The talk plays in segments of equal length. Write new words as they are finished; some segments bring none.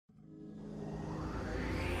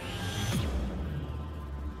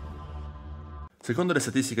Secondo le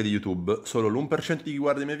statistiche di YouTube, solo l'1% di chi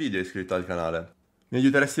guarda i miei video è iscritto al canale. Mi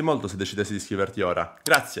aiuteresti molto se decidessi di iscriverti ora.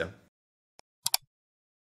 Grazie!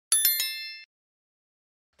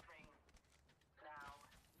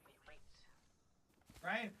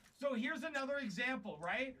 Right? So here's another example,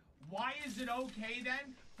 right? Why is it okay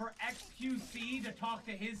then for XQC to talk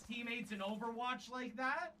to his teammates in Overwatch like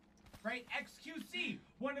that? Right? XQC,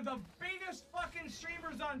 one of the biggest fucking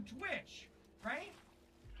streamers on Twitch, right?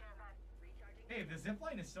 Hey, the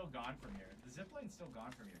zipline is still gone from here. The zipline's still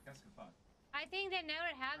gone from here. Qu'est-ce que fuck? I think they never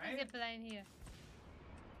have Right? the zipline here.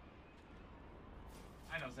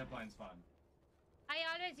 I know zipline's fun. I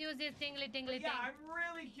always use this tingly tingly Yeah, thing. I'm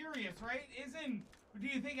really curious, right? Do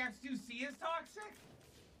you think X2C is toxic?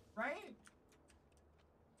 Right?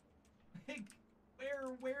 Like,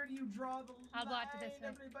 where do you draw the I'll line, watch this one.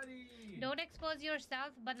 everybody? Don't expose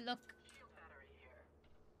yourself, but look.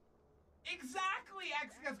 Exactly!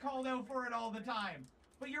 X gets called out for it all the time.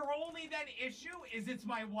 But your only then issue is it's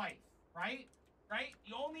my wife, right? Right?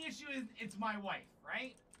 The only issue is it's my wife,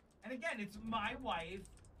 right? And again, it's my wife.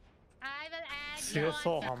 I will add 強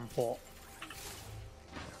そう半歩。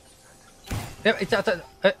やばい、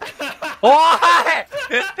おー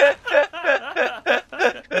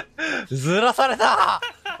いずらされた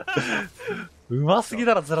うますぎ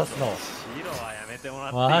だろ、ずらすの。白はやめてもら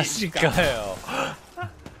っていいマですか。ジかよ。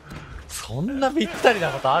そんなぴったり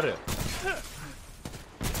なことある？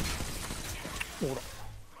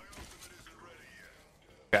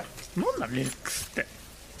なんだリックスって。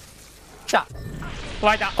来た。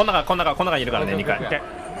湧いた。こん中にいるからね、2回。オッケ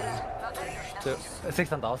ー。関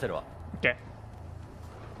さんと合わせるわ。オッケー。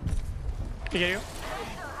いけるよ。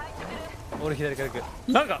俺左から行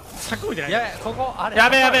く。なんか柵置いてない。いやいや、ここあれ。や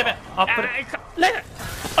べえ。アップル。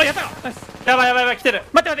あ、やったよ。やばい来てる。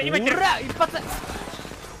待って今行ってる。うら一発。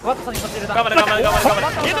ワットさん一発入れた。頑張れ。ナイス。え、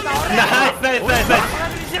大丈夫だ。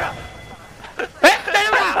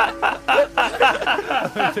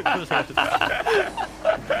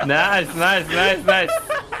ナイス。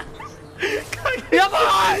や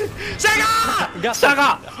ばい。シャ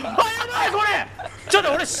ガー。あ、やばいこれ。ちょっ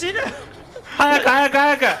と俺死ぬ。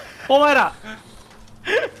早く。お前ら。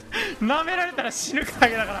舐められたら死ぬ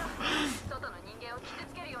影だから。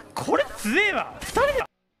これ強えわ。2人で。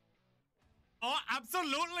Oh,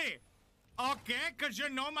 absolutely. Okay, because you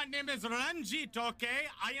know my name is Ranjit, okay?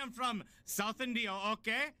 I am from South India,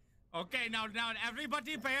 okay? Okay, now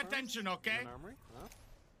everybody pay attention, okay?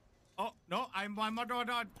 Oh, no, I'm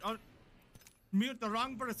mute the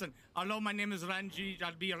wrong person. Hello, my name is Ranjit.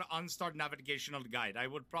 I'll be your on-star navigational guide. I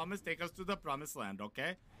would promise take us to the promised land,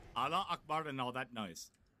 okay? Allah Akbar and all that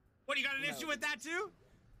noise. What, you got an issue with that too?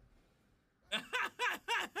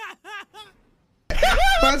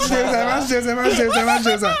 マジでうざい。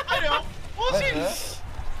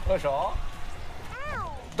どうでしょ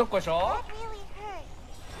どこでしょ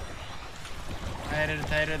耐えれる、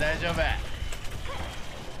大丈夫。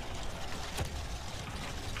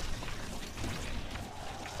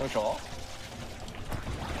どうでしょ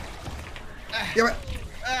やばい。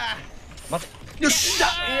待って。よっしゃ。い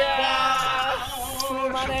やー、す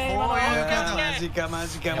まねえ。マジ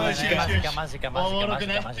か。ちょ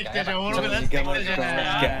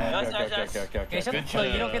っと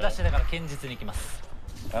色気出してだから堅実にいきます。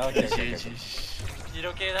色気出し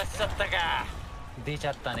ちゃったか。出ち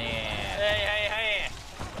ゃったね。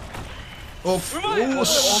おっし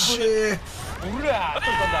ー。うら、ちょっと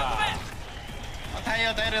だ。耐え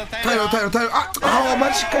ろ。あ、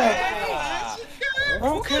マジか。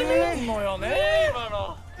オッケーのよね、今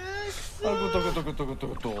の。Only do the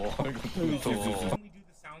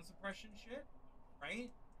sound suppression shit,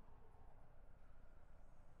 right?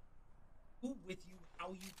 With you,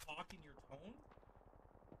 how you talk in your tone,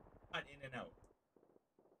 cut in and out,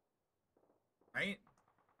 right?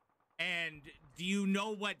 And do you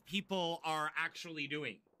know what people are actually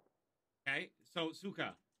doing? Okay, so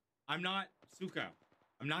Suka, I'm not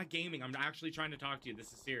gaming. I'm actually trying to talk to you.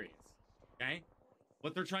 This is serious, okay?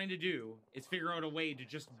 What they're trying to do is figure out a way to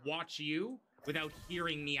just watch you without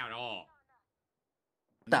hearing me at all.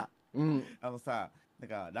 さ、なん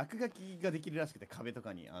か落書きができるらしくて、壁と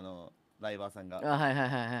かにライバーさんが。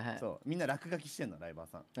はい。そう、みんな落書きしてんの、ライバー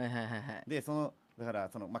さん。はい。で、だから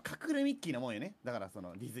まあ隠れミッキーなもんよね。だからデ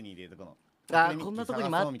ィズニーでいうとこの。あ、こんなとこに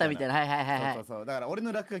もあったみたいな。はい。そう。だから俺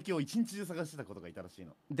の落書きを一日中探してたことがいたらしい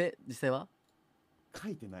の。で、実際は？書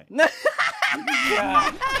いてない。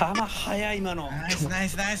弾早い今の。ナイス。危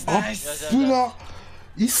な。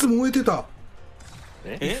椅子燃えてた。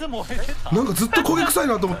いつ燃えてた？なんかずっと焦げ臭い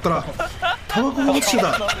なと思ったらタバコが落ちて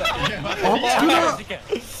た。危な。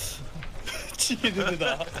血出て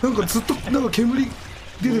た。なんかずっとなんか煙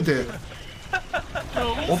出てて。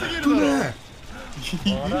おっぶね笑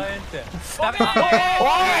えんってやべえおい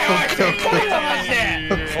おいマジで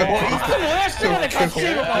おいいつ燃やしてまで勝ちて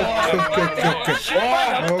えのか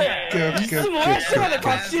おいいつ燃やしてまで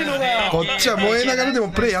勝ちてえのかよこっちは燃えながらで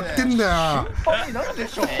もプレイやってんだよなんで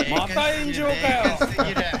しょまた炎上かよ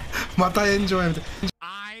また炎上やめて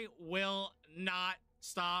I will not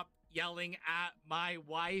stop yelling at my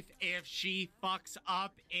wife if she fucks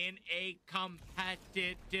up in a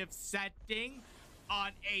competitive setting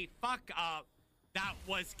on a fuck up that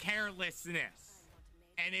was carelessness.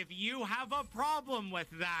 And if you have a problem with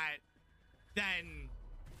that, then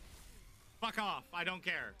fuck off. I don't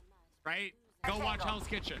care. Right? Go watch Hell's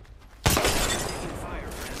Kitchen.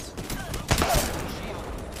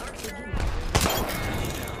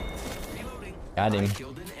 Got him.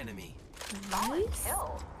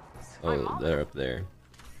 Oh, they're up there.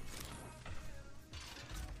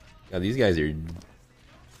 Yeah, these guys are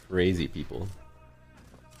crazy people.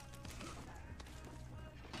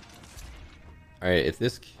 All right, if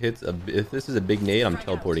this hits if this is a big nade, I'm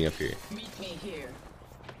teleporting up here.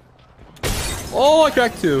 Oh, I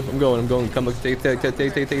cracked two. I'm going. Come back. Take it.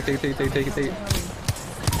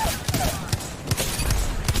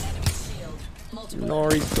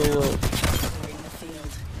 Nori solo.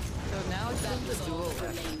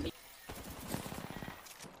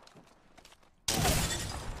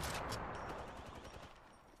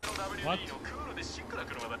 What?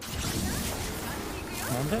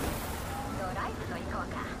 なんで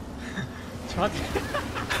ちょっと待って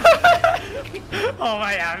お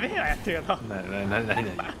前やべえわやってること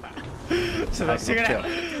ちょっとしてくれ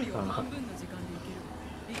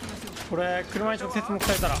これ車に直接持って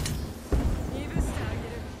されたら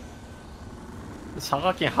佐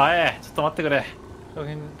賀金早えちょっと待ってくれ商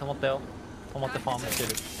品止まったよ止まってファームして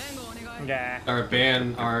る Our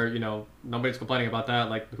ban, you know, nobody's complaining about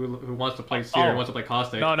that. Like, who wants to play Seer, who wants to play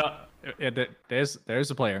Caustic? No, there's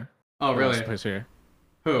a player. Oh, really? Who wants to play Seer.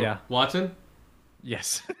 Who? Yeah. Watson?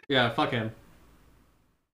 Yes. Yeah, fuck him.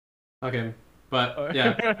 Fuck him. But,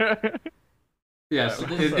 yeah. Yes.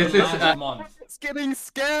 It's getting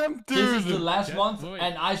scammed, dude! This is the last month,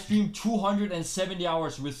 and I streamed 270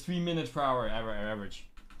 hours with 3 minutes per hour average.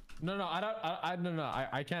 No,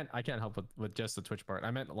 I can't help with just the Twitch part.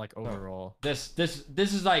 I meant like overall. This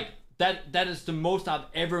is like that is the most I've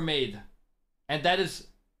ever made, and that is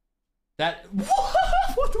that.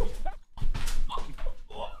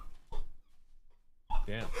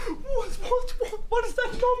 Damn. What is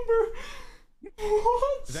that number?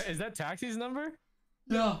 What? Is that Taxi's number?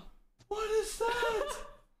 Yeah. What is that?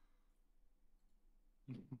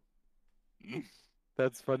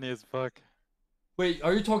 That's funny as fuck. Wait,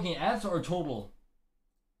 are you talking ads or total?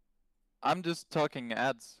 I'm just talking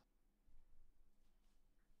ads.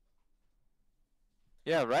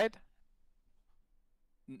 Yeah, right?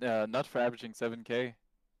 Not for averaging 7k.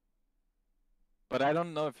 But I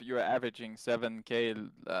don't know if you were averaging 7k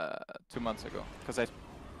 2 months ago, because I...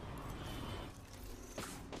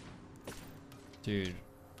 Dude.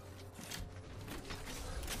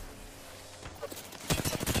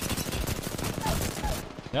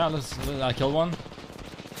 Yeah, I killed one.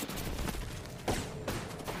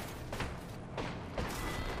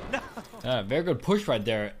 No. Yeah, very good push right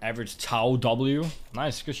there. Average Tau W.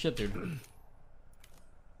 Nice, good shit, dude.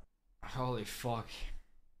 Holy fuck.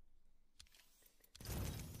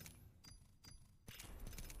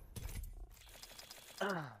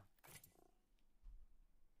 That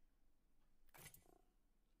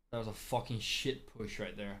was a fucking shit push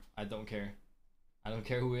right there. I don't care. I don't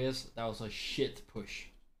care who it is. That was a shit push.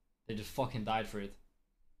 They just fucking died for it.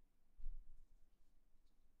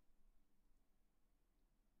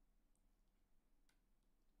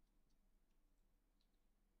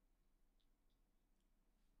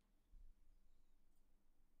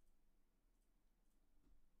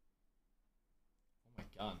 Oh my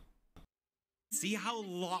god. See how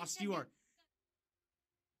lost you are.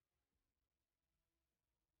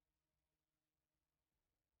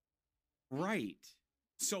 Right.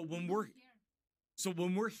 So when we're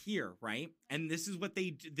here, right? And this is what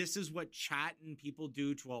this is what chat and people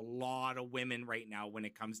do to a lot of women right now when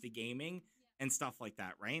it comes to gaming and stuff like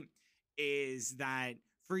that, right? Is that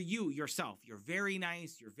for you yourself, you're very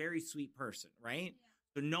nice, you're a very sweet person, right?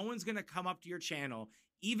 So no one's going to come up to your channel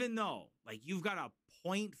even though like you've got a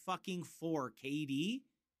 0.4 KD.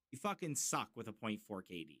 You fucking suck with a 0.4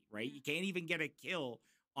 KD, right? You can't even get a kill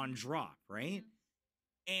on drop, right?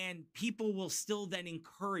 And people will still then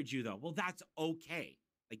encourage you though. Well, that's okay.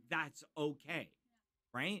 Like that's okay,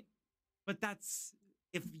 right? But that's,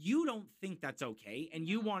 if you don't think that's okay and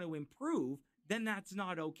you want to improve, then that's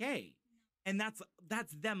not okay. And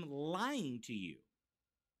that's them lying to you.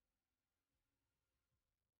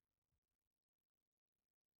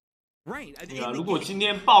 Right. 如果今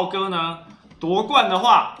天豹哥呢夺冠的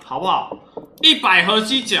话，好不好？100合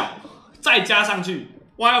击脚，再加上去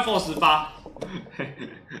Wire Force 8。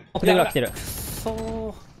奥プレイが来てる。そ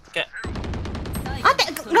う。あって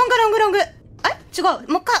ロング。違う。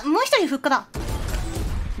もう一人フックだ。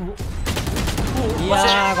い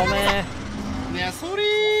やーごめん。ねえソリ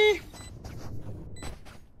ー。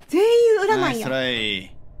全員占いや。ナ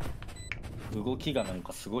イス動きがなん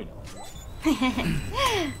かすごいな。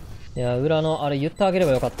いや裏のあれ言ってあげれ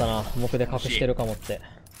ばよかったな。木で隠してるかもって。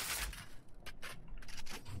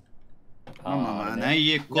まあ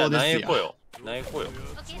内エコですよ。内エコよ。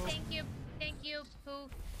Okay, thank you, Pooh.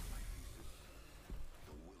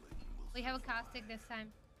 We have a caustic this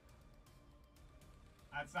time.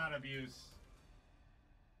 That's not abuse.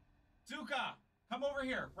 Zuka, come over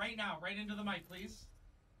here right now, right into the mic, please.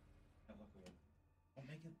 That look weird. Don't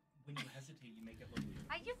make it when you hesitate. You make it look weird.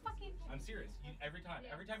 Are you fucking? I'm serious. Every time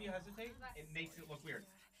you hesitate, it makes it look weird.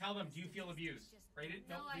 Tell them, do you feel abused? Rate it.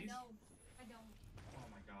 No, please. I don't. Oh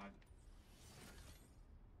my god.